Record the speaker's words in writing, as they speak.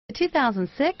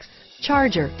2006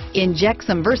 Charger. Inject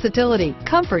some versatility,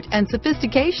 comfort, and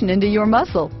sophistication into your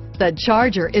muscle. The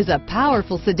Charger is a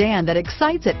powerful sedan that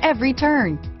excites at every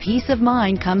turn. Peace of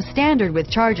mind comes standard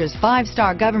with Charger's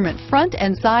 5-star government front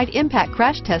and side impact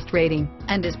crash test rating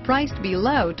and is priced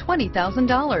below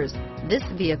 $20,000. This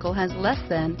vehicle has less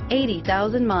than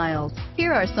 80,000 miles.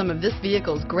 Here are some of this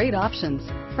vehicle's great options: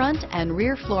 front and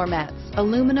rear floor mats,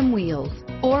 aluminum wheels,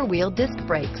 4-wheel disc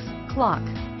brakes, clock,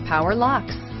 power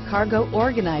locks, cargo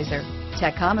organizer,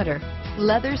 tachometer,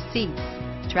 leather seats,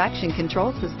 traction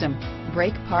control system,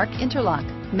 brake park interlock,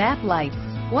 map lights,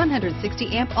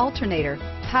 160 amp alternator,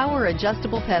 power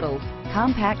adjustable pedals,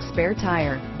 compact spare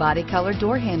tire, body color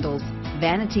door handles,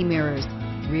 vanity mirrors,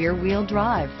 rear wheel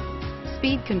drive,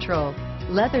 speed control,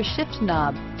 leather shift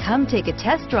knob. Come take a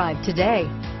test drive today.